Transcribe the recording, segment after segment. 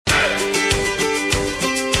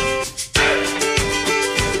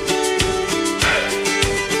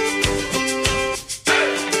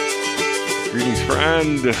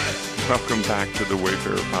and welcome back to the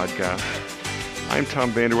Wayfarer Podcast. I'm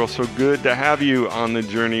Tom Vanderwell. So good to have you on the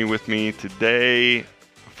journey with me today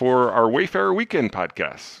for our Wayfarer Weekend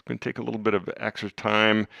podcast. I'm going to take a little bit of extra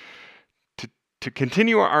time to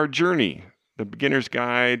continue our journey, the beginner's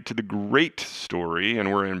guide to the great story,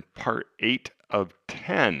 and we're in part 8 of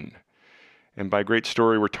 10. And by great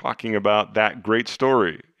story, we're talking about that great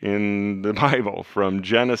story in the Bible from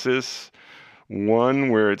Genesis 1,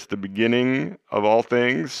 where it's the beginning of all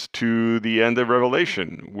things, to the end of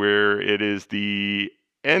Revelation, where it is the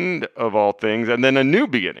end of all things and then a new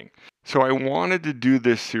beginning. So I wanted to do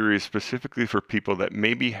this series specifically for people that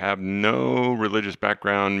maybe have no religious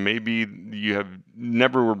background. Maybe you have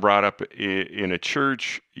never were brought up in a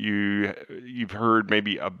church. You've heard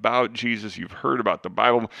maybe about Jesus. You've heard about the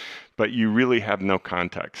Bible, but you really have no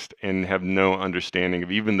context and have no understanding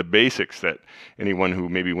of even the basics that anyone who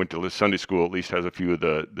maybe went to Sunday school at least has a few of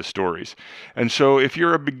the stories. And so if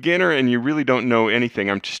you're a beginner and you really don't know anything,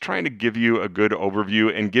 I'm just trying to give you a good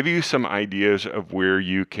overview and give you some ideas of where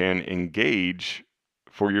you can engage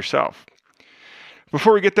for yourself.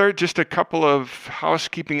 Before we get there, just a couple of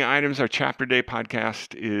housekeeping items. Our Chapter Day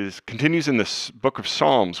podcast continues in this book of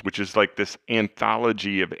Psalms, which is like this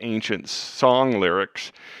anthology of ancient song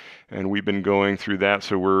lyrics. And we've been going through that.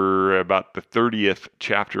 So we're about the 30th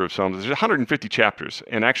chapter of Psalms. There's 150 chapters.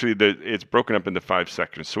 And actually, it's broken up into 5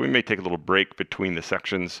 sections. So we may take a little break between the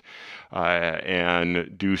sections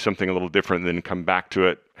and do something a little different, and then come back to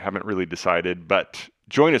it. Haven't really decided. But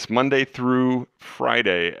join us Monday through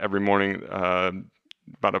Friday every morning.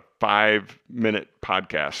 About a 5-minute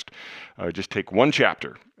podcast. Just take one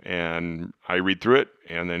chapter and I read through it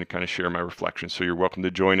and then kind of share my reflections. So you're welcome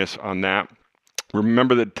to join us on that.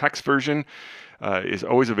 Remember, the text version is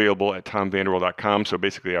always available at tomvanderwell.com. So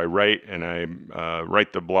basically I write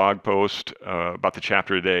the blog post about the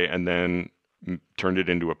chapter a day and then turned it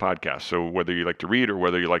into a podcast. So whether you like to read or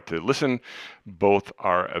whether you like to listen, both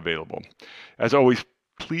are available. As always,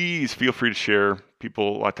 please feel free to share.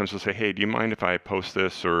 People a lot of times will say, hey, do you mind if I post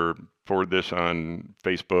this or forward this on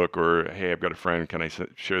Facebook? Or, hey, I've got a friend, can I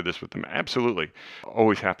share this with them? Absolutely.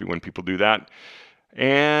 Always happy when people do that.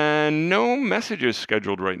 And no messages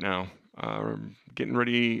scheduled right now. Getting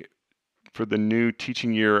ready for the new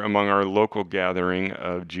teaching year among our local gathering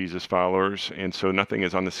of Jesus followers. And so nothing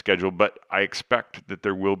is on the schedule, but I expect that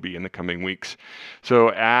there will be in the coming weeks.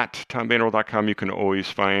 So at tomvanderwell.com, you can always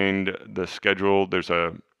find the schedule. There's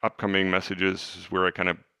upcoming messages where I kind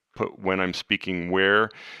of put when I'm speaking where.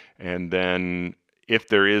 And then if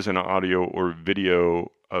there is an audio or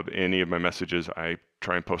video of any of my messages, I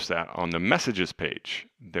try and post that on the messages page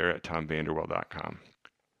there at tomvanderwell.com.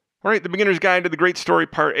 All right, the Beginner's Guide to the Great Story,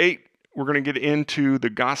 Part 8. We're going to get into the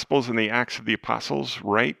Gospels and the Acts of the Apostles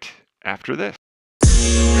right after this.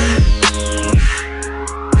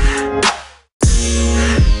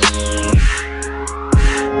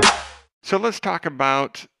 So let's talk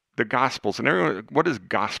about the Gospels. And everyone, what does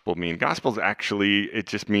gospel mean? Gospels actually, it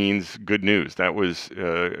just means good news. That was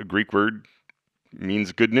a Greek word,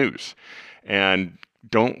 means good news. And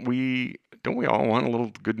don't we all want a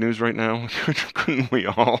little good news right now? Couldn't we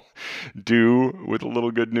all do with a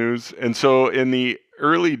little good news? And so in the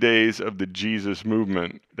early days of the Jesus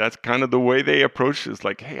movement, that's kind of the way they approached it. It's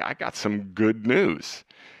like, hey, I got some good news.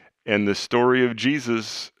 And the story of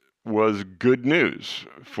Jesus was good news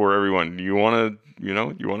for everyone. You want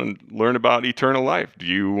to learn about eternal life? Do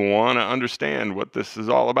you want to understand what this is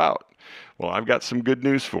all about? Well, I've got some good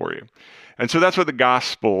news for you. And so that's what the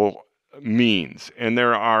gospel means. And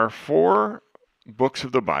there are 4 books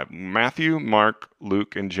of the Bible: Matthew, Mark,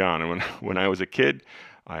 Luke, and John. And when I was a kid,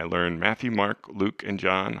 I learned Matthew, Mark, Luke, and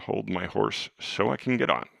John, hold my horse so I can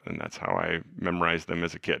get on. And that's how I memorized them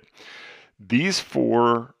as a kid. These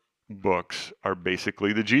 4 books are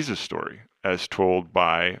basically the Jesus story as told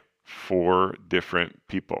by 4 different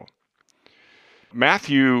people.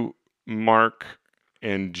 Matthew, Mark,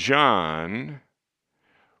 and John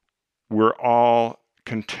were all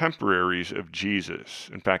contemporaries of Jesus.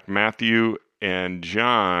 In fact, Matthew and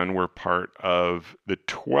John were part of the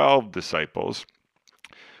 12 disciples.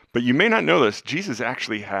 But you may not know this, Jesus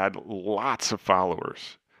actually had lots of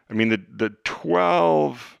followers. I mean, the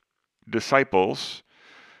 12 disciples,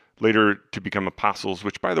 later to become apostles,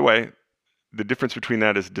 which, by the way, the difference between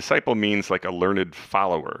that is disciple means like a learned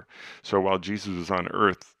follower. So while Jesus was on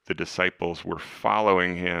earth, the disciples were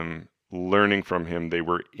following him, learning from him. They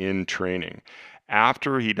were in training.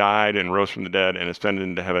 After he died and rose from the dead and ascended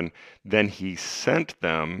into heaven, then he sent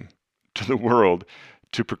them to the world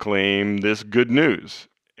to proclaim this good news.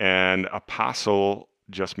 And apostle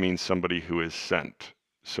just means somebody who is sent.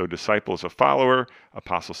 So disciple is a follower,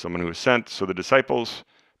 apostle someone who is sent. So the disciples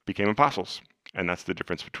became apostles. And that's the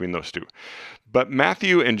difference between those two. But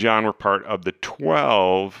Matthew and John were part of the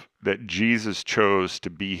 12 that Jesus chose to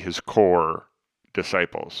be his core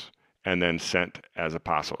disciples and then sent as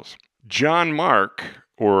apostles. John Mark,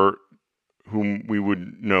 or whom we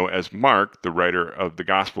would know as Mark, the writer of the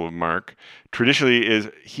Gospel of Mark, traditionally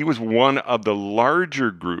he was one of the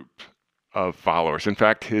larger group of followers. In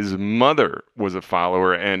fact, his mother was a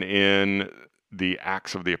follower, and in the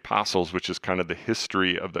Acts of the Apostles, which is kind of the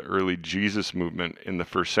history of the early Jesus movement in the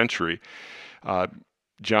first century,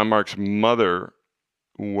 John Mark's mother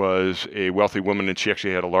was a wealthy woman, and she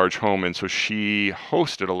actually had a large home, and so she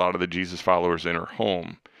hosted a lot of the Jesus followers in her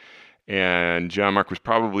home. And John Mark was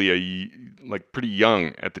probably pretty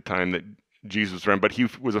young at the time that Jesus was around, but he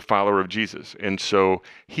was a follower of Jesus, and so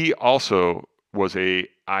he also was a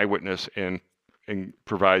eyewitness and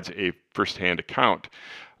provides a firsthand account.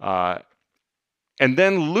 And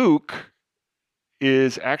then Luke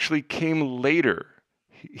came later.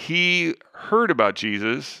 He heard about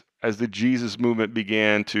Jesus as the Jesus movement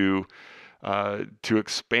began to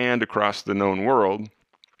expand across the known world.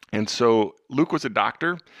 And so Luke was a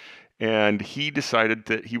doctor, and he decided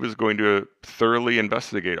that he was going to thoroughly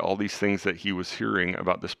investigate all these things that he was hearing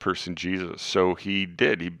about this person, Jesus. So he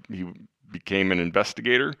did. He became an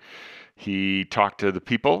investigator. He talked to the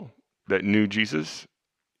people that knew Jesus.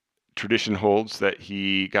 Tradition holds that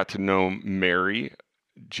he got to know Mary,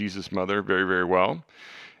 Jesus' mother, very, very well,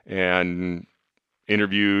 and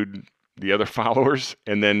interviewed the other followers.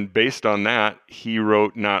 And then based on that, he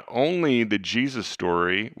wrote not only the Jesus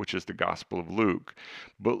story, which is the Gospel of Luke,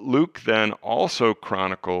 but Luke then also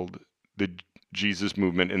chronicled the Jesus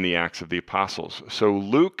movement in the Acts of the Apostles. So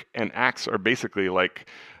Luke and Acts are basically like,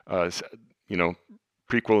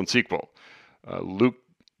 prequel and sequel.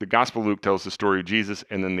 The Gospel of Luke tells the story of Jesus,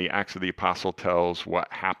 and then the Acts of the Apostle tells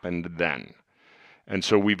what happened then. And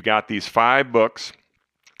so we've got these 5 books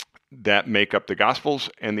that make up the Gospels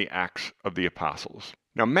and the Acts of the Apostles.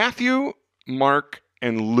 Now, Matthew, Mark,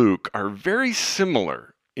 and Luke are very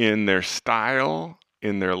similar in their style,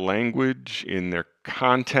 in their language, in their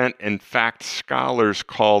content. In fact, scholars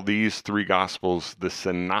call these 3 Gospels the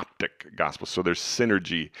synoptic Gospels. So there's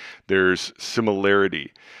synergy, there's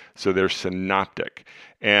similarity, so they're synoptic.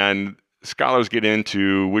 And scholars get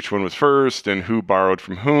into which one was first and who borrowed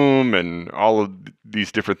from whom and all of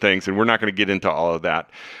these different things. And we're not going to get into all of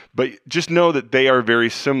that. But just know that they are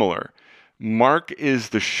very similar. Mark is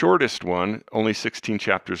the shortest one, only 16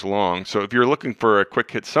 chapters long. So if you're looking for a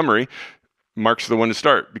quick hit summary, Mark's the one to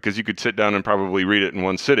start, because you could sit down and probably read it in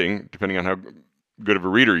one sitting, depending on how good of a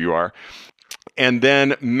reader you are. And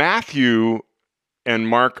then Matthew and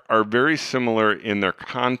Mark are very similar in their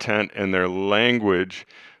content and their language.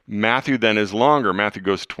 Matthew then is longer. Matthew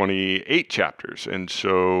goes 28 chapters, and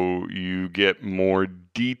so you get more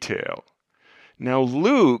detail. Now,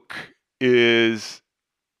 Luke is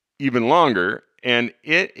even longer, and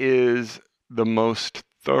it is the most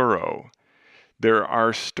thorough. There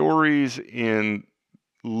are stories in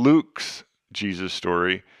Luke's Jesus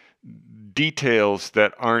story, details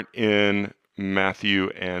that aren't in Matthew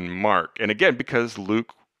and Mark. And again, because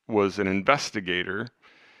Luke was an investigator,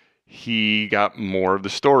 he got more of the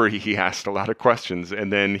story. He asked a lot of questions,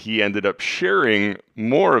 and then he ended up sharing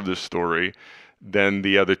more of the story than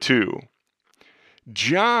the other 2.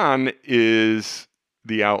 John is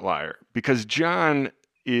the outlier, because John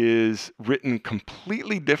is written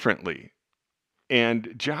completely differently.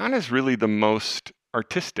 And John is really the most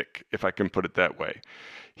artistic, if I can put it that way.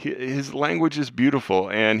 His language is beautiful,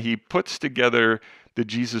 and he puts together the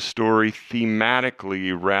Jesus story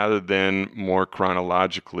thematically rather than more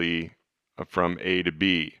chronologically from A to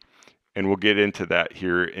B. And we'll get into that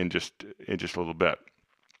here in just a little bit.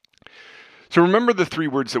 So remember the 3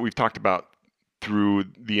 words that we've talked about through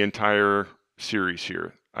the entire series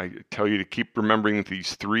here. I tell you to keep remembering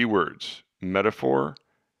these 3 words: metaphor,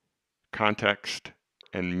 context,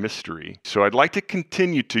 and mystery. So I'd like to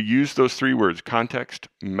continue to use those 3 words, context,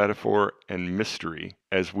 metaphor, and mystery,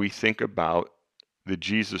 as we think about the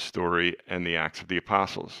Jesus story and the Acts of the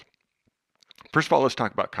Apostles. First of all, let's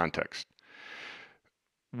talk about context.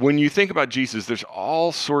 When you think about Jesus, there's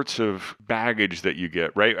all sorts of baggage that you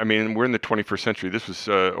get, right? I mean, we're in the 21st century. This was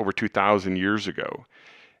over 2,000 years ago.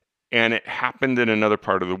 And it happened in another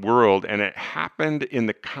part of the world, and it happened in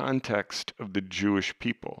the context of the Jewish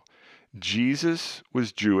people. Jesus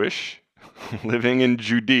was Jewish, living in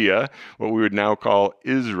Judea, what we would now call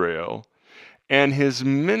Israel, and his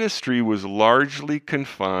ministry was largely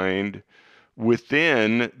confined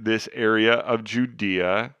within this area of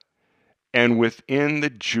Judea and within the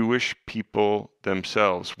Jewish people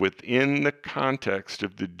themselves, within the context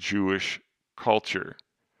of the Jewish culture.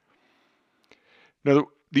 Now,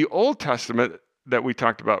 the Old Testament that we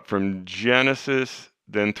talked about from Genesis,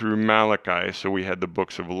 then through Malachi, so we had the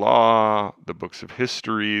books of law, the books of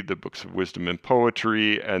history, the books of wisdom and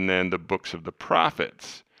poetry, and then the books of the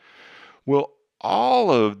prophets. Well,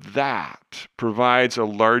 all of that provides a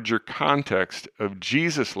larger context of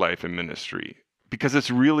Jesus' life and ministry, because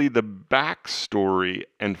it's really the backstory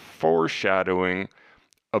and foreshadowing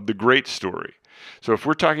of the great story. So if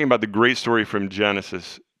we're talking about the great story from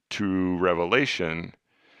Genesis to Revelation,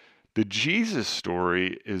 the Jesus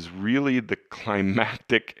story is really the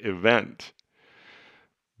climactic event.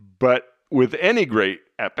 But with any great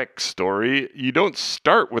epic story, you don't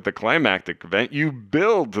start with the climactic event, you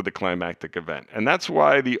build to the climactic event. And that's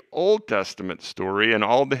why the Old Testament story and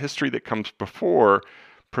all the history that comes before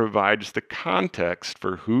provides the context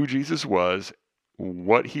for who Jesus was,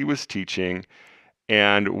 what he was teaching,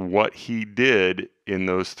 and what he did in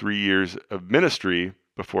those 3 years of ministry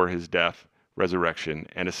before his death, resurrection,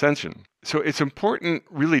 and ascension. So it's important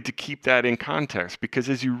really to keep that in context, because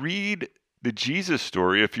as you read the Jesus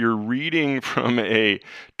story, if you're reading from a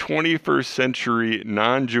 21st century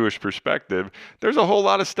non-Jewish perspective, there's a whole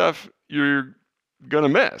lot of stuff you're going to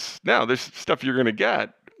miss. Now, there's stuff you're going to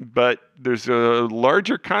get, but there's a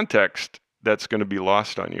larger context that's going to be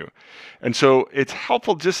lost on you. And so it's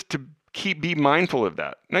helpful just to be mindful of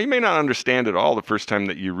that. Now, you may not understand it all the first time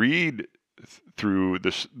that you read through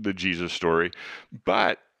the Jesus story,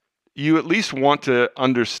 but you at least want to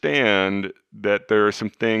understand that there are some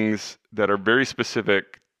things that are very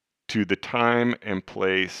specific to the time and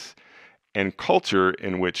place and culture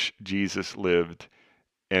in which Jesus lived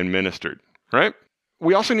and ministered, right?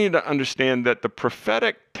 We also need to understand that the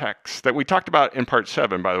prophetic texts that we talked about in part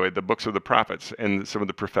 7, by the way, the books of the prophets and some of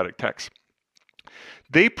the prophetic texts,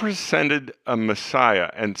 they presented a Messiah.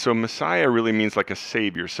 And so Messiah really means like a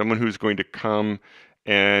savior, someone who's going to come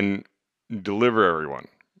and deliver everyone.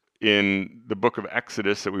 In the book of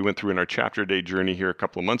Exodus that we went through in our chapter day journey here a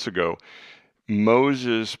couple of months ago,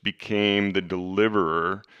 Moses became the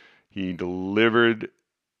deliverer. He delivered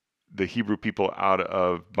the Hebrew people out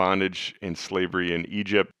of bondage and slavery in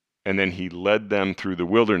Egypt, and then he led them through the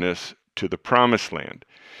wilderness to the promised land.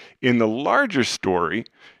 In the larger story,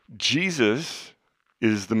 Jesus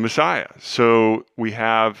is the Messiah. So we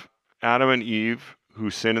have Adam and Eve who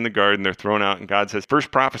sin in the garden, they're thrown out, and God says,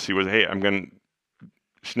 first prophecy was, hey, I'm going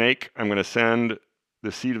to send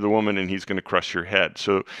the seed of the woman and he's going to crush your head.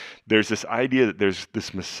 So there's this idea that there's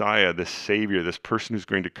this Messiah, this Savior, this person who's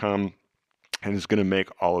going to come and is going to make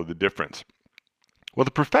all of the difference. Well,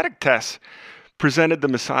 the prophetic texts presented the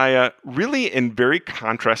Messiah really in very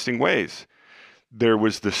contrasting ways. There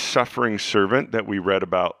was the suffering servant that we read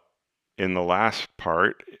about in the last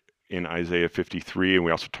part in Isaiah 53, and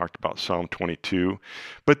we also talked about Psalm 22.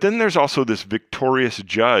 But then there's also this victorious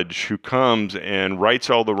judge who comes and rights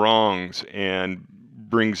all the wrongs and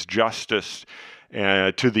brings justice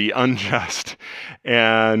to the unjust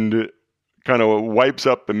and kind of wipes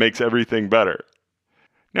up and makes everything better.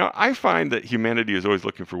 Now, I find that humanity is always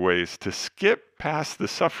looking for ways to skip past the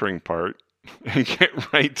suffering part and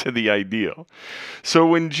get right to the ideal. So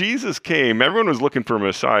when Jesus came, everyone was looking for a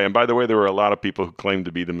Messiah. And by the way, there were a lot of people who claimed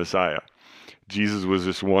to be the Messiah. Jesus was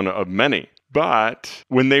just one of many. But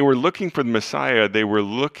when they were looking for the Messiah, they were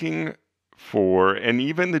looking for, and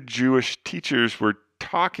even the Jewish teachers were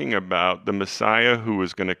talking about the Messiah who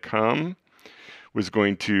was going to come, was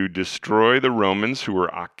going to destroy the Romans who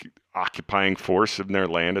were occupying force in their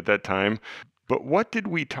land at that time. But what did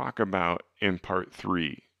we talk about in part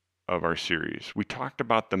 3 of our series? We talked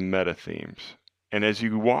about the meta themes. And as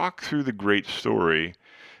you walk through the great story,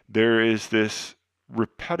 there is this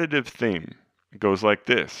repetitive theme. It goes like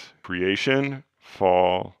this: creation,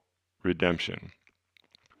 fall, redemption.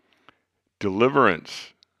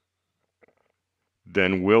 Deliverance,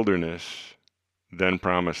 then wilderness, then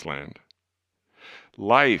promised land.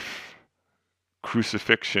 Life,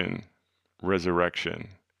 crucifixion, resurrection.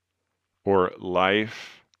 Or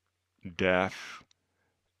life, death,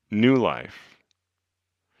 new life.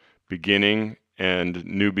 Beginning and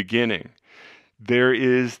new beginning. There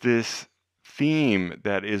is this theme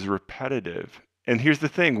that is repetitive. And here's the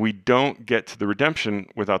thing, we don't get to the redemption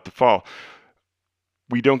without the fall.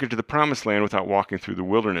 We don't get to the promised land without walking through the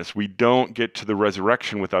wilderness. We don't get to the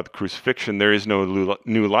resurrection without the crucifixion. There is no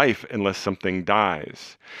new life unless something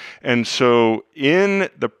dies. And so in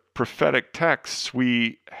the prophetic texts,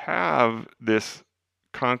 we have this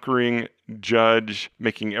conquering judge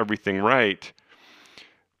making everything right,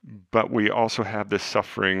 but we also have this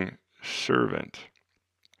suffering servant.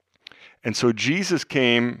 And so Jesus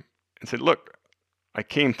came and said, look, I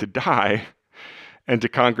came to die and to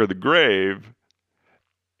conquer the grave.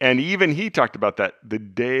 And even he talked about that, the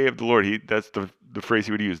day of the Lord. That's the phrase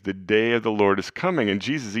he would use, the day of the Lord is coming. And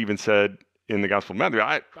Jesus even said in the Gospel of Matthew,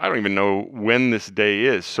 I don't even know when this day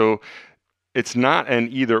is. So it's not an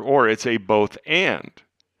either or, it's a both and.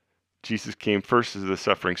 Jesus came first as the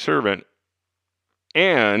suffering servant,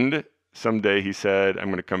 and someday he said, I'm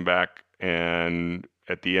going to come back, and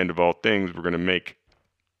at the end of all things, we're going to make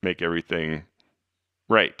everything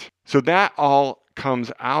right. So that all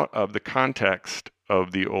comes out of the context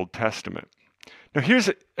of the Old Testament. Now, here's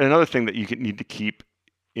another thing that you need to keep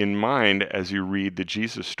in mind as you read the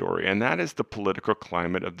Jesus story, and that is the political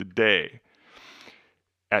climate of the day.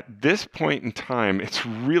 At this point in time, it's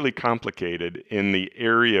really complicated in the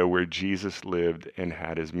area where Jesus lived and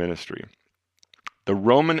had his ministry. The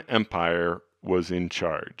Roman Empire was in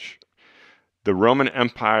charge. The Roman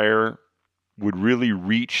Empire would really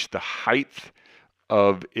reach the height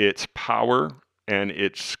of its power and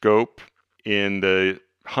its scope in the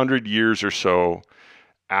 100 years or so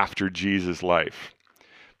after Jesus' life.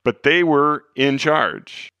 But they were in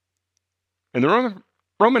charge. And the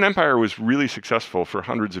Roman Empire was really successful for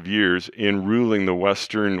hundreds of years in ruling the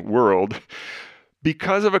Western world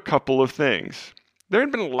because of a couple of things. There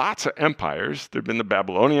had been lots of empires. There had been the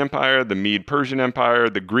Babylonian Empire, the Mede-Persian Empire,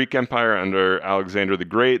 the Greek Empire under Alexander the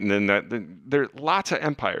Great, and then there are lots of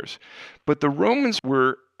empires. But the Romans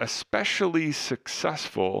were especially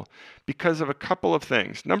successful because of a couple of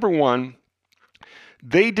things. Number one,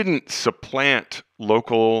 they didn't supplant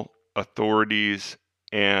local authorities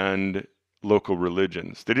and local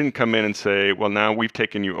religions. They didn't come in and say, well, now we've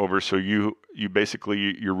taken you over, so you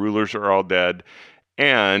basically, your rulers are all dead,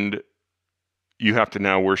 and you have to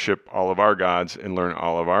now worship all of our gods and learn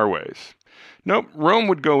all of our ways. Nope, Rome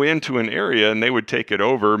would go into an area and they would take it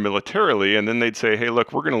over militarily, and then they'd say, hey,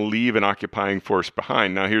 look, we're going to leave an occupying force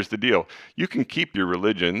behind. Now, here's the deal. You can keep your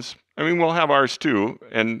religions. I mean, we'll have ours too,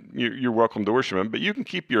 and you're welcome to worship them, but you can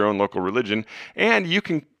keep your own local religion, and you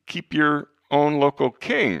can keep your own local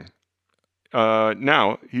king.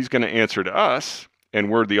 Now, he's going to answer to us, and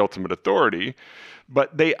we're the ultimate authority.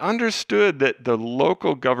 But they understood that the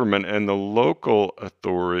local government and the local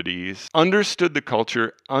authorities understood the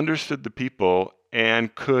culture, understood the people,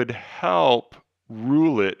 and could help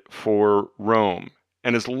rule it for Rome.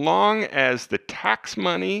 And as long as the tax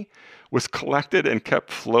money was collected and kept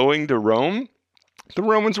flowing to Rome, the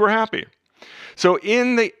Romans were happy. So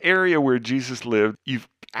in the area where Jesus lived, you've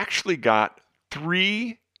actually got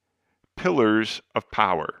three pillars of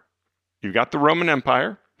power. You've got the Roman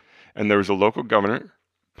Empire, and there was a local governor,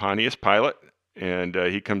 Pontius Pilate, and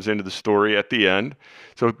he comes into the story at the end.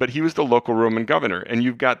 But he was the local Roman governor, and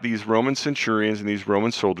you've got these Roman centurions and these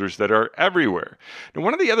Roman soldiers that are everywhere. Now,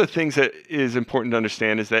 one of the other things that is important to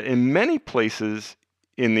understand is that in many places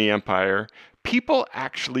in the empire, people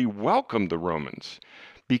actually welcomed the Romans,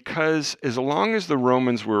 because as long as the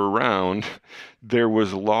Romans were around, there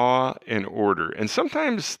was law and order. And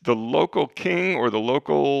sometimes the local king or the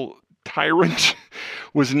local tyrant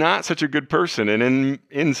was not such a good person. And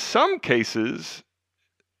in some cases,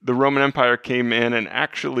 the Roman Empire came in and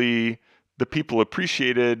actually the people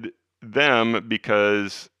appreciated them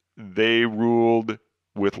because they ruled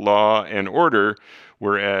with law and order,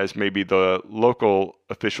 whereas maybe the local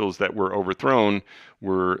officials that were overthrown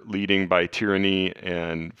were leading by tyranny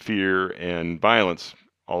and fear and violence,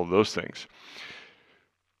 all of those things.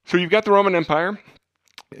 So you've got the Roman Empire,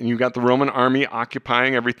 and you've got the Roman army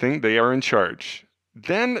occupying everything. They are in charge.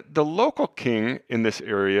 Then the local king in this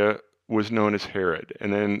area was known as Herod.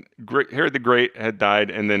 And then Herod the Great had died,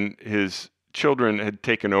 and then his children had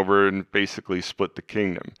taken over and basically split the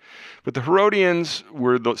kingdom. But the Herodians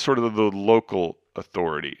were sort of the local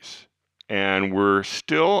authorities, and were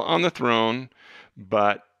still on the throne,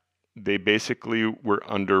 but they basically were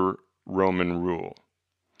under Roman rule.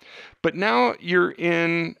 But now you're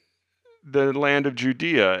in the land of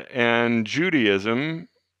Judea, and Judaism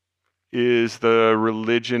is the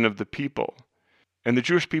religion of the people. And the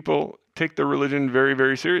Jewish people take their religion very,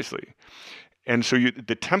 very seriously. And so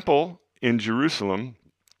the temple in Jerusalem,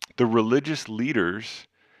 the religious leaders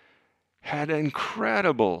had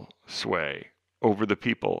incredible sway over the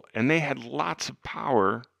people. And they had lots of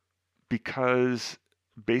power because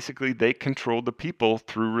basically they controlled the people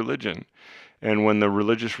through religion. And when the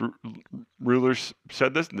religious rulers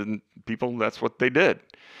said this, then people, that's what they did.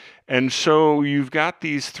 And so you've got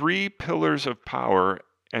these three pillars of power,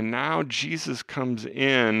 and now Jesus comes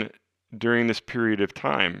in during this period of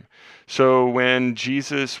time. So when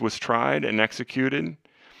Jesus was tried and executed,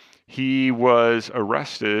 he was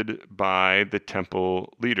arrested by the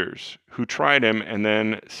temple leaders who tried him and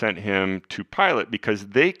then sent him to Pilate because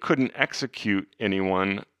they couldn't execute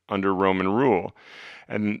anyone under Roman rule.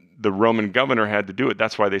 And the Roman governor had to do it.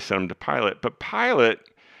 That's why they sent him to Pilate. But Pilate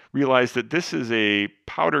realized that this is a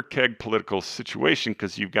powder keg political situation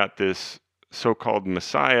because you've got this so-called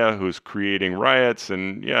Messiah who's creating riots,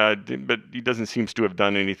 and but he doesn't seem to have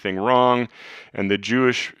done anything wrong. And the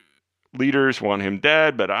Jewish leaders want him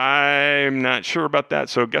dead, but I'm not sure about that.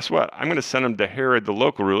 So guess what? I'm going to send him to Herod, the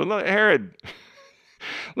local ruler. Let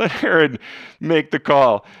Herod make the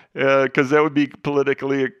call because that would be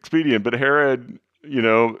politically expedient. But Herod,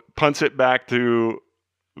 punts it back to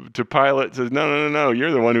Pilate, says, no,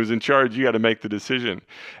 you're the one who's in charge. You got to make the decision.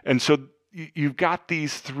 And so you've got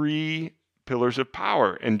these three pillars of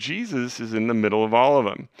power, and Jesus is in the middle of all of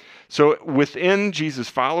them. So within Jesus'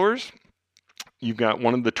 followers, you've got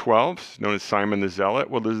one of the 12, known as Simon the Zealot.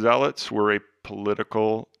 Well, the Zealots were a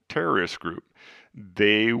political terrorist group.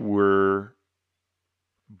 They were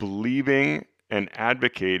believing and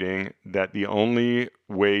advocating that the only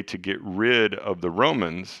way to get rid of the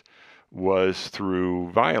Romans was through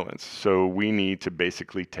violence. So we need to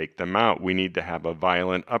basically take them out. We need to have a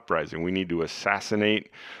violent uprising. We need to assassinate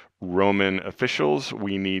Roman officials.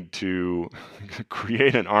 We need to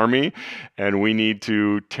create an army, and we need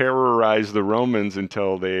to terrorize the Romans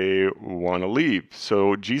until they want to leave.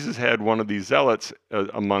 So Jesus had one of these zealots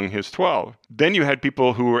among his 12. Then you had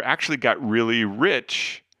people who actually got really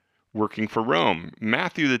rich working for Rome.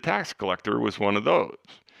 Matthew the tax collector was one of those.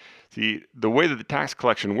 See, the way that the tax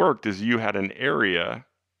collection worked is you had an area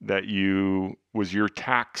that was your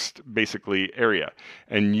taxed basically area.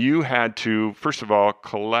 And you had to, first of all,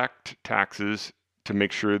 collect taxes to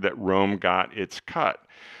make sure that Rome got its cut.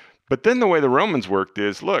 But then the way the Romans worked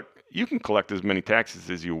is, look, you can collect as many taxes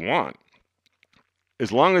as you want.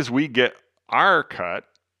 As long as we get our cut,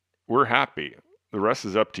 we're happy. The rest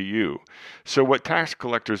is up to you. So what tax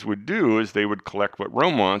collectors would do is they would collect what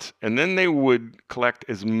Rome wants, and then they would collect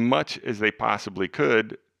as much as they possibly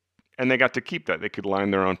could, and they got to keep that. They could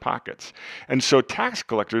line their own pockets. And so tax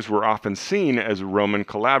collectors were often seen as Roman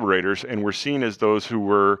collaborators and were seen as those who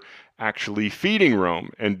were actually feeding Rome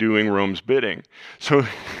and doing Rome's bidding. So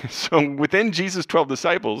within Jesus' 12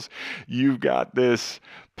 disciples, you've got this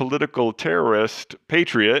political terrorist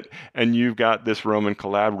patriot, and you've got this Roman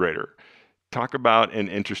collaborator. Talk about an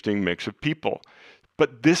interesting mix of people.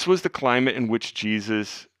 But this was the climate in which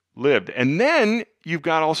Jesus lived. And then you've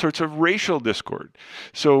got all sorts of racial discord.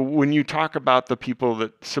 So when you talk about the people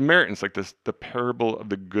that Samaritans, like the parable of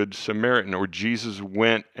the Good Samaritan, or Jesus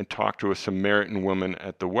went and talked to a Samaritan woman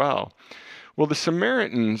at the well. Well, the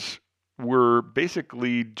Samaritans were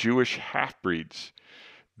basically Jewish half-breeds.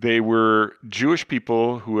 They were Jewish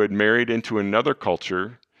people who had married into another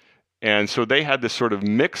culture. And so they had this sort of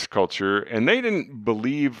mixed culture, and they didn't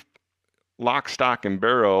believe lock, stock, and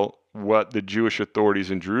barrel what the Jewish authorities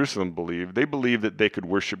in Jerusalem believed. They believed that they could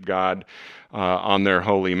worship God on their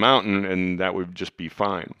holy mountain, and that would just be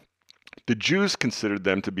fine. The Jews considered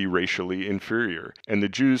them to be racially inferior, and the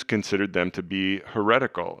Jews considered them to be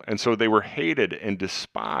heretical. And so they were hated and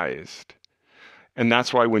despised. And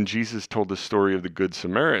that's why when Jesus told the story of the Good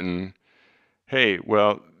Samaritan, hey,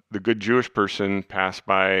 well, the good Jewish person passed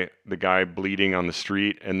by the guy bleeding on the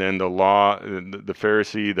street, and then the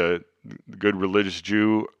Pharisee, the good religious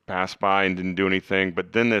Jew, passed by and didn't do anything.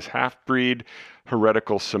 But then this half-breed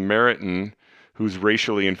heretical Samaritan, who's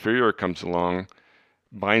racially inferior, comes along,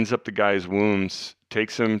 binds up the guy's wounds,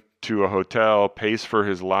 takes him to a hotel, pays for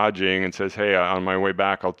his lodging, and says, hey, on my way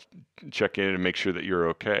back, I'll check in and make sure that you're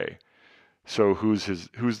okay. So who's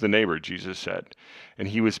the neighbor, Jesus said. And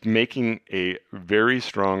he was making a very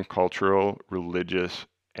strong cultural, religious,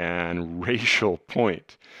 and racial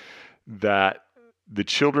point that the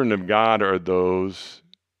children of God are those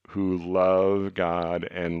who love God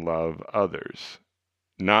and love others,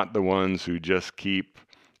 not the ones who just keep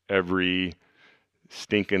every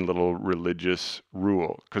stinking little religious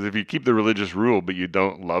rule. Because if you keep the religious rule but you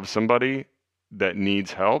don't love somebody that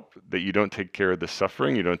needs help, that you don't take care of the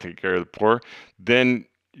suffering, you don't take care of the poor, then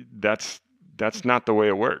that's not the way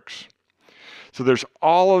it works. So there's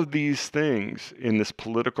all of these things in this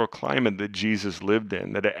political climate that Jesus lived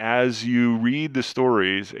in, that as you read the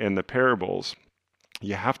stories and the parables,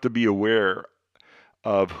 you have to be aware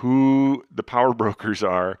of who the power brokers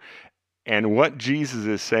are and what Jesus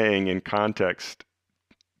is saying in context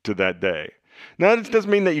to that day. Now, this doesn't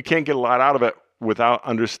mean that you can't get a lot out of it without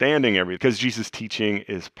understanding everything, because Jesus' teaching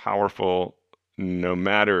is powerful no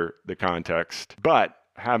matter the context. But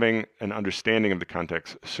having an understanding of the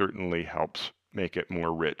context certainly helps make it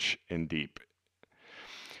more rich and deep.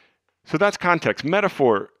 So that's context.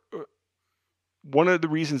 Metaphor. One of the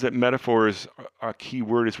reasons that metaphor is a key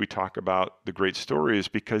word as we talk about the great story is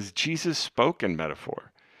because Jesus spoke in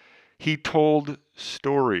metaphor. He told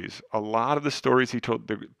stories. A lot of the stories he told,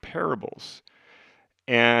 the parables.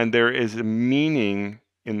 And there is a meaning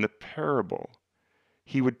in the parable.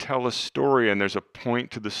 He would tell a story and there's a point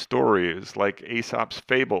to the story. It's like Aesop's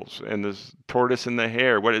fables and the tortoise and the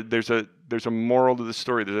hare. There's a moral to the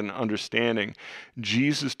story. There's an understanding.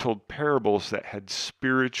 Jesus told parables that had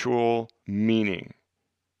spiritual meaning.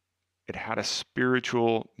 It had a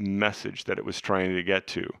spiritual message that it was trying to get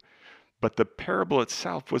to. But the parable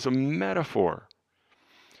itself was a metaphor.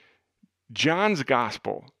 John's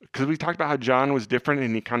gospel, because we talked about how John was different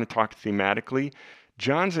and he kind of talked thematically.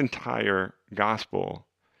 John's entire gospel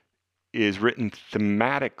is written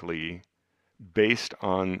thematically based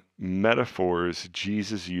on metaphors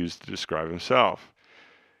Jesus used to describe himself.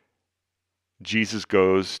 Jesus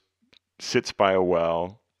goes, sits by a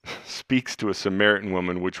well, speaks to a Samaritan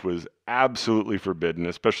woman, which was absolutely forbidden,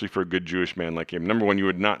 especially for a good Jewish man like him. Number one, you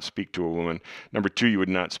would not speak to a woman. Number two, you would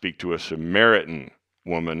not speak to a Samaritan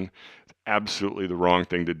woman. Absolutely the wrong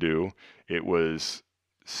thing to do. It was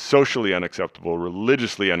socially unacceptable,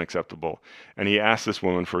 religiously unacceptable. And he asked this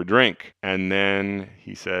woman for a drink. And then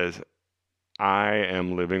he says, I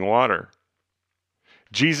am living water.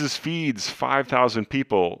 Jesus feeds 5,000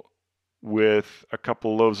 people with a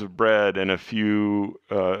couple loaves of bread and a few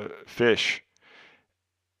fish.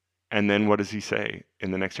 And then what does he say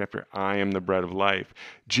in the next chapter? I am the bread of life.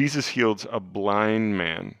 Jesus heals a blind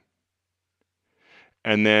man.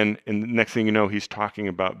 And then in the next thing you know, he's talking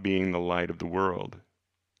about being the light of the world.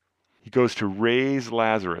 He goes to raise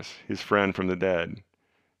Lazarus, his friend, from the dead.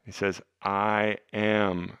 He says, I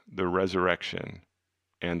am the resurrection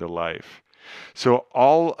and the life. So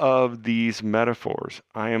all of these metaphors,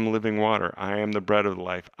 I am living water, I am the bread of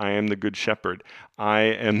life, I am the good shepherd, I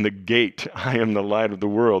am the gate, I am the light of the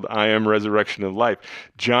world, I am resurrection of life.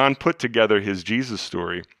 John put together his Jesus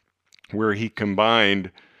story where he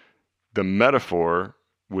combined the metaphor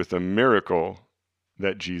with a miracle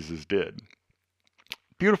that Jesus did.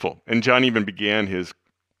 Beautiful. And John even began his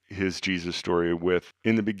Jesus story with,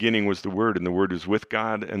 in the beginning was the Word, and the Word was with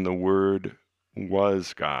God, and the Word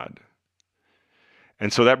was God.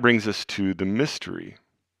 And so that brings us to the mystery.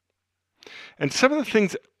 And some of the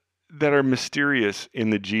things that are mysterious in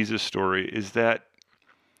the Jesus story is that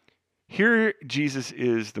here Jesus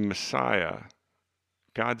is the Messiah,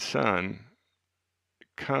 God's Son,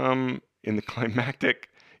 come in the climactic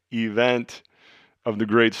event of the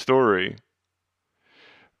great story.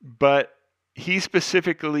 But he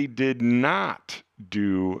specifically did not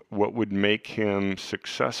do what would make him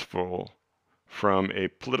successful from a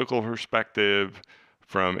political perspective,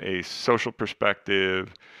 from a social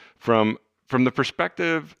perspective, from the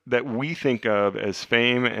perspective that we think of as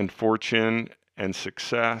fame and fortune and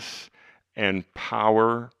success and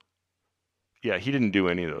power. Yeah, he didn't do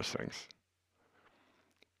any of those things.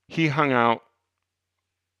 He hung out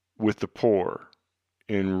with the poor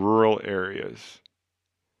in rural areas.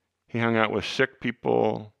 He hung out with sick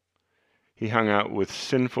people. He hung out with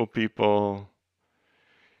sinful people.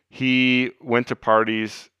 He went to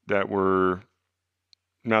parties that were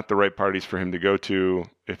not the right parties for him to go to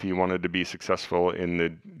if he wanted to be successful in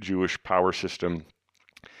the Jewish power system.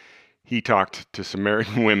 He talked to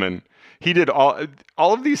Samaritan women. He did all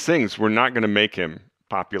of these things were not going to make him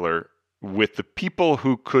popular with the people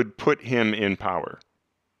who could put him in power.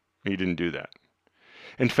 He didn't do that.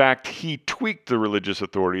 In fact, he tweaked the religious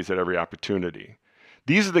authorities at every opportunity.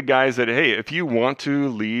 These are the guys that, hey, if you want to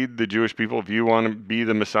lead the Jewish people, if you want to be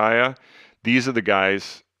the Messiah, these are the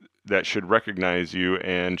guys that should recognize you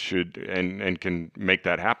and can make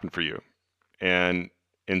that happen for you. And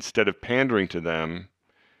instead of pandering to them,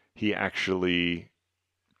 he actually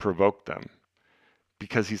provoked them.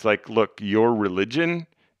 Because he's like, look, your religion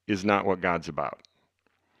is not what God's about.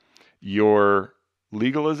 Your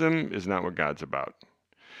legalism is not what God's about.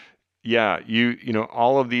 Yeah, you know,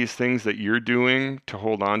 all of these things that you're doing to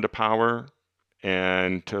hold on to power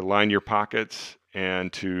and to line your pockets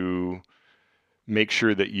and to make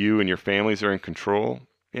sure that you and your families are in control,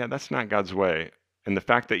 yeah, that's not God's way. And the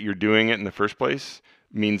fact that you're doing it in the first place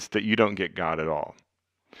means that you don't get God at all.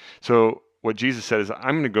 So what Jesus said is,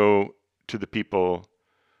 I'm going to go to the people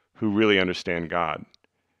who really understand God.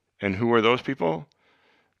 And who are those people?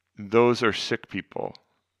 Those are sick people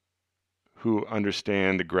who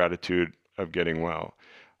understand the gratitude of getting well.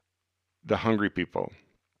 The hungry people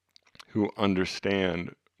who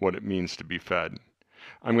understand what it means to be fed.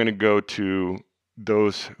 I'm going to go to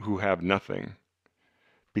those who have nothing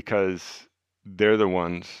because they're the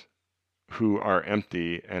ones who are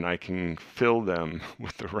empty and I can fill them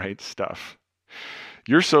with the right stuff.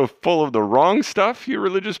 You're so full of the wrong stuff, you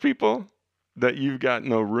religious people, that you've got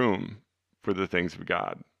no room for the things of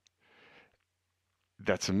God.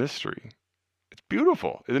 That's a mystery. It's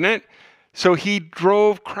beautiful, isn't it? So he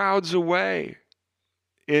drove crowds away.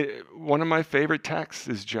 One of my favorite texts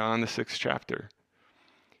is John, the 6th chapter.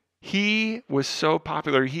 He was so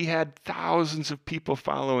popular. He had thousands of people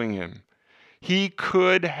following him. He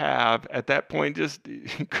could have, at that point,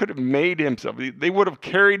 could have made himself. They would have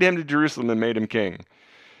carried him to Jerusalem and made him king.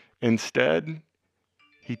 Instead,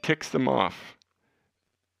 he ticks them off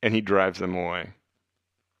and he drives them away.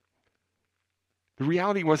 The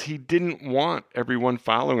reality was he didn't want everyone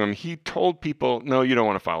following him. He told people, no, you don't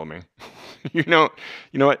want to follow me. you know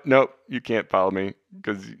what? Nope, you can't follow me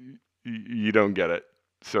because you don't get it.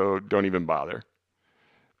 So don't even bother.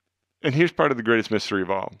 And here's part of the greatest mystery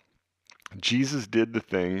of all. Jesus did the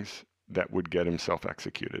things that would get himself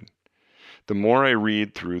executed. The more I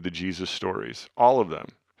read through the Jesus stories, all of them,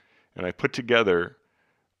 and I put together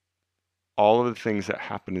all of the things that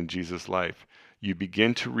happened in Jesus' life, you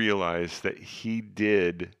begin to realize that he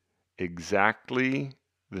did exactly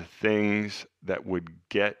the things that would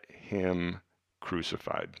get him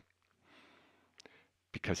crucified.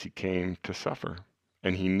 Because he came to suffer.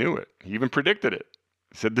 And he knew it. He even predicted it.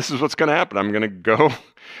 He said, this is what's going to happen. I'm going to go.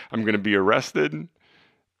 I'm going to be arrested.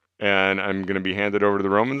 And I'm going to be handed over to the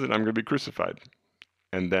Romans. And I'm going to be crucified.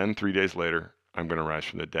 And then 3 days later, I'm going to rise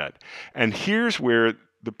from the dead. And here's where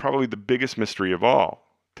probably the biggest mystery of all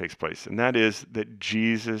takes place, and that is that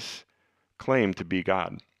Jesus claimed to be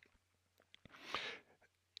God.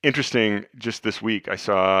 Interesting, just this week I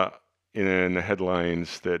saw in the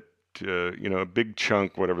headlines that a big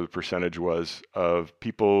chunk, whatever the percentage was, of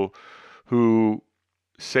people who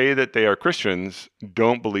say that they are Christians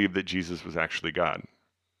don't believe that Jesus was actually God.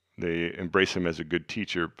 They embrace him as a good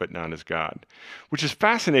teacher, but not as God, which is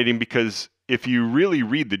fascinating because if you really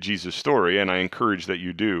read the Jesus story, and I encourage that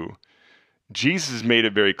you do, Jesus made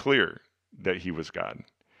it very clear that he was God.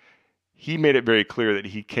 He made it very clear that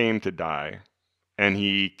he came to die, and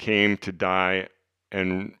he came to die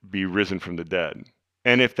and be risen from the dead.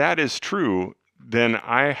 And if that is true, then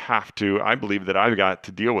I believe that I've got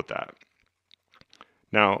to deal with that.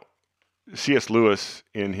 Now, C.S. Lewis,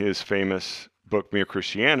 in his famous book, Mere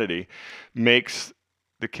Christianity, makes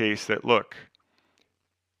the case that, look,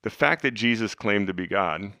 the fact that Jesus claimed to be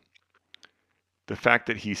God, the fact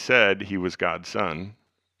that he said he was God's son,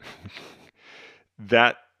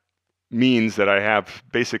 that means that I have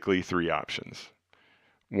basically three options.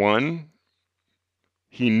 One,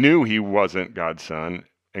 he knew he wasn't God's son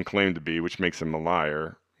and claimed to be, which makes him a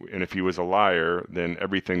liar. And if he was a liar, then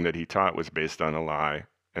everything that he taught was based on a lie.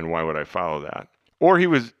 And why would I follow that? Or he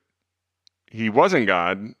wasn't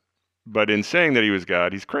God, but in saying that he was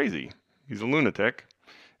God, he's crazy. He's a lunatic.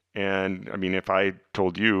 And I mean, if I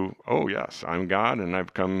told you, oh yes, I'm God and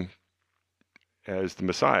I've come as the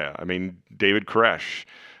Messiah. I mean, David Koresh,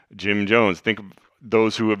 Jim Jones, think of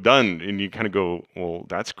those who have done, and you kind of go, well,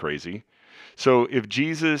 that's crazy. So if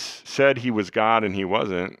Jesus said he was God and he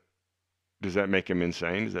wasn't, does that make him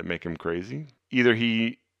insane? Does that make him crazy? Either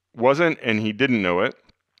he wasn't and he didn't know it,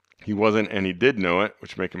 he wasn't and he did know it,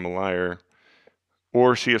 which make him a liar,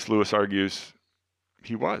 or C.S. Lewis argues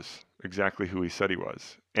he was exactly who he said he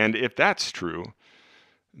was. And if that's true,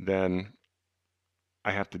 then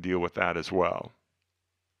I have to deal with that as well.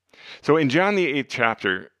 So in John the 8th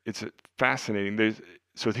chapter, it's fascinating.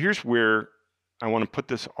 So here's where I want to put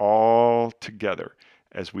this all together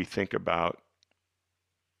as we think about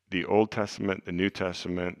the Old Testament, the New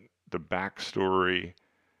Testament, the backstory,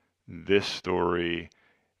 this story,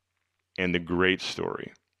 and the great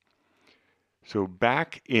story. So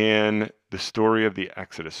back in the story of the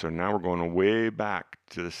Exodus, so now we're going way back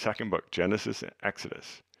to the second book, Genesis and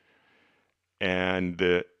Exodus. And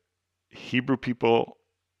the Hebrew people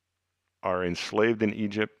are enslaved in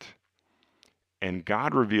Egypt, and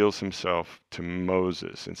God reveals himself to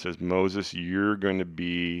Moses and says, Moses, you're going to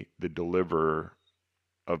be the deliverer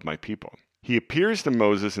of my people. He appears to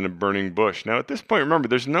Moses in a burning bush. Now, at this point, remember,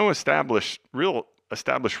 there's no real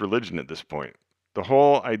established religion at this point. The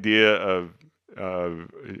whole idea of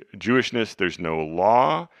Jewishness, there's no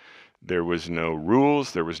law, there was no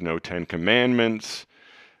rules, there was no 10 Commandments.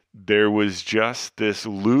 There was just this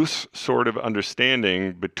loose sort of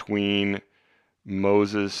understanding between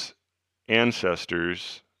Moses'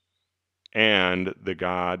 ancestors and the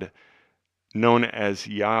God known as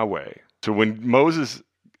Yahweh. So when Moses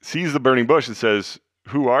sees the burning bush and says,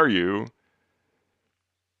 who are you?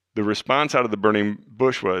 The response out of the burning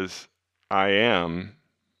bush was, I am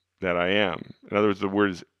that I am. In other words, the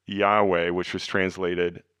word is Yahweh, which was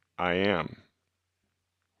translated, I am.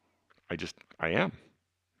 I am.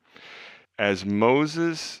 As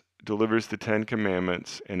Moses delivers the Ten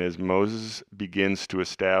Commandments, and as Moses begins to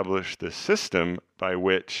establish the system by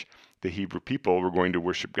which the Hebrew people were going to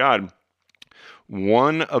worship God,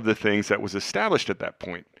 one of the things that was established at that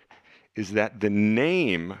point is that the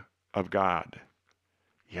name of God,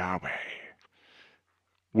 Yahweh,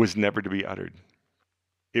 was never to be uttered.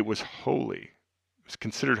 It was holy. It was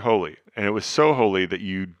considered holy. And it was so holy that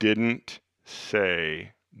you didn't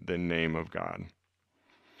say the name of God.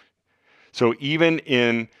 So even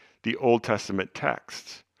in the Old Testament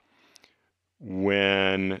texts,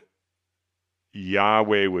 when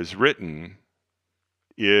Yahweh was written,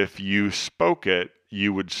 if you spoke it,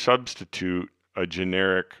 you would substitute a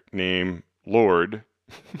generic name, Lord,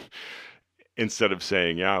 instead of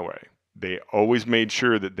saying Yahweh. They always made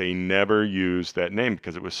sure that they never used that name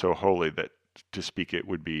because it was so holy that to speak it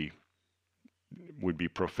would be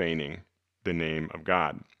profaning the name of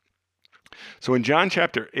God. So in John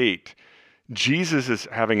chapter 8, Jesus is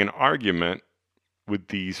having an argument with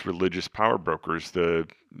these religious power brokers, the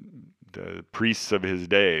priests of his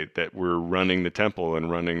day that were running the temple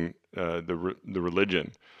and running the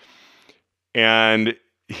religion. And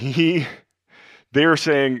they're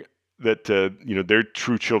saying that they're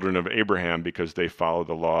true children of Abraham because they follow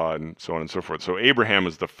the law and so on and so forth. So Abraham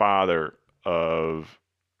is the father of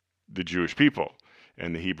the Jewish people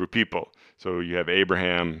and the Hebrew people. So you have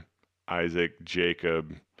Abraham, Isaac,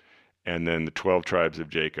 Jacob, and then the 12 tribes of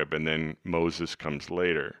Jacob, and then Moses comes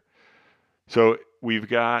later. So we've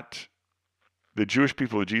got the Jewish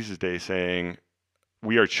people of Jesus' day saying,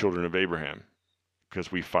 we are children of Abraham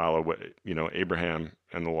because we follow Abraham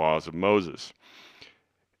and the laws of Moses.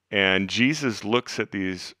 And Jesus looks at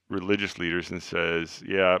these religious leaders and says,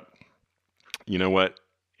 yeah, you know what?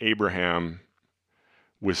 Abraham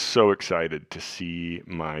was so excited to see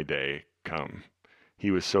my day come. He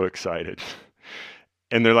was so excited.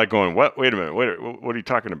 And they're like going, what? Wait a minute. What are you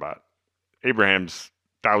talking about? Abraham's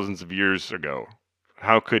thousands of years ago.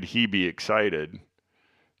 How could he be excited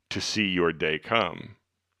to see your day come?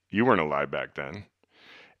 You weren't alive back then.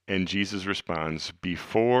 And Jesus responds,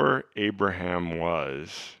 before Abraham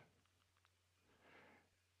was,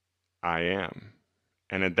 I am.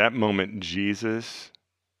 And at that moment, Jesus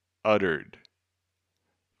uttered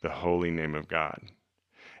the holy name of God.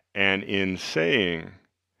 And in saying,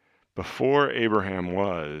 before Abraham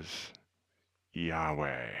was,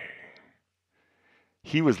 Yahweh,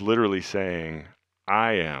 he was literally saying,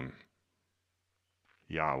 I am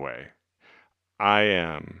Yahweh. I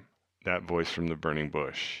am that voice from the burning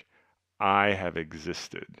bush. I have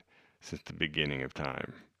existed since the beginning of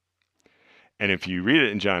time. And if you read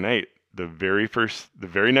it in John 8, the very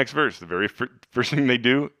next verse, the very first thing they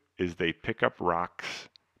do is they pick up rocks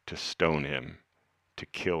to stone him, to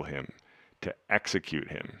kill him, to execute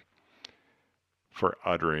him for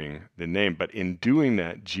uttering the name. But in doing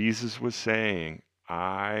that, Jesus was saying,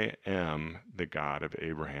 I am the God of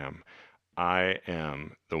Abraham. I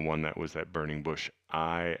am the one that was that burning bush.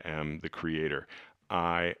 I am the creator.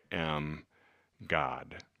 I am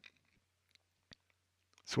God.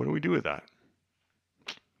 So what do we do with that?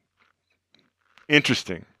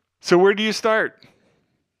 Interesting. So where do you start?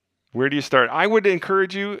 Where do you start? I would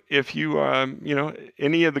encourage you, if you,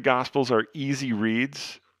 any of the Gospels are easy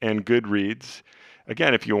reads and good reads.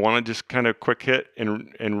 Again, if you want to just kind of quick hit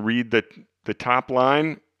and read the top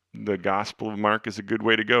line, the Gospel of Mark is a good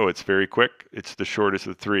way to go. It's very quick. It's the shortest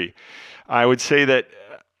of the three. I would say that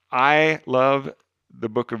I love the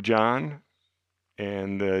book of John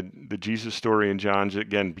and the Jesus story in John,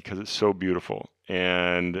 again, because it's so beautiful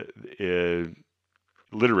and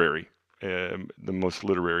literary. The most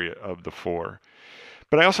literary of the four.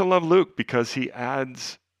 But I also love Luke because he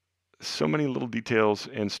adds so many little details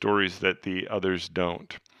and stories that the others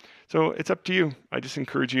don't. So it's up to you. I just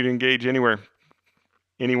encourage you to engage anywhere.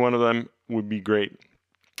 Any one of them would be great.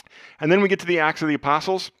 And then we get to the Acts of the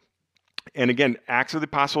Apostles. And again, Acts of the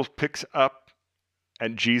Apostles picks up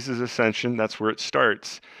at Jesus' ascension. That's where it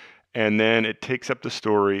starts. And then it takes up the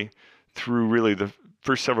story through really the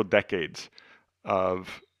first several decades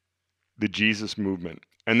of the Jesus movement.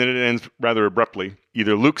 And then it ends rather abruptly.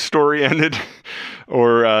 Either Luke's story ended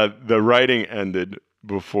or the writing ended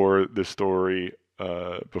before the story,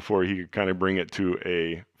 before he could kind of bring it to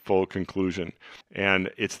a full conclusion.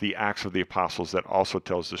 And it's the Acts of the Apostles that also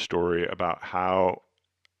tells the story about how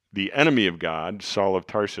the enemy of God, Saul of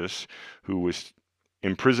Tarsus, who was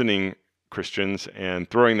imprisoning Christians and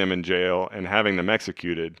throwing them in jail and having them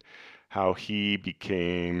executed, how he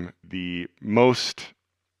became the most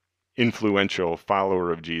influential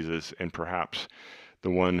follower of Jesus and perhaps the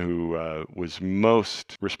one who was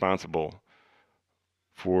most responsible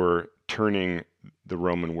for turning the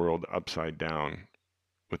Roman world upside down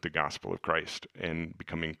with the gospel of Christ and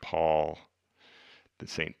becoming Paul, the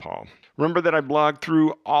St. Paul. Remember that I blog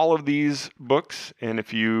through all of these books, and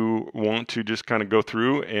if you want to just kind of go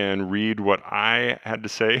through and read what I had to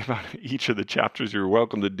say about each of the chapters, you're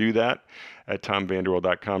welcome to do that at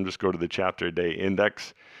tomvanderwell.com. Just go to the chapter a day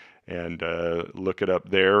index and look it up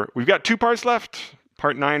there. We've got 2 parts left.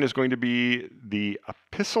 Part 9 is going to be the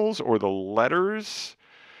epistles or the letters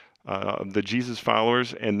of the Jesus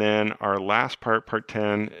followers. And then our last part, part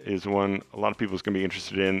 10, is one a lot of people is going to be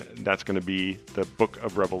interested in. That's going to be the book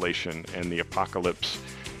of Revelation and the apocalypse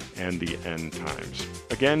and the end times.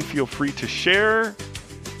 Again, feel free to share.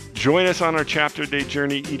 Join us on our chapter day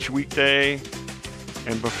journey each weekday.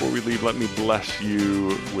 And before we leave, let me bless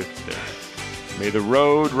you with this. May the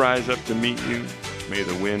road rise up to meet you. May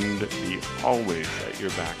the wind be always at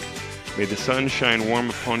your back. May the sun shine warm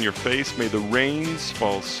upon your face. May the rains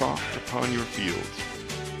fall soft upon your fields.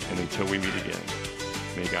 And until we meet again,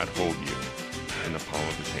 may God hold you in the palm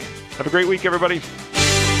of his hand. Have a great week, everybody.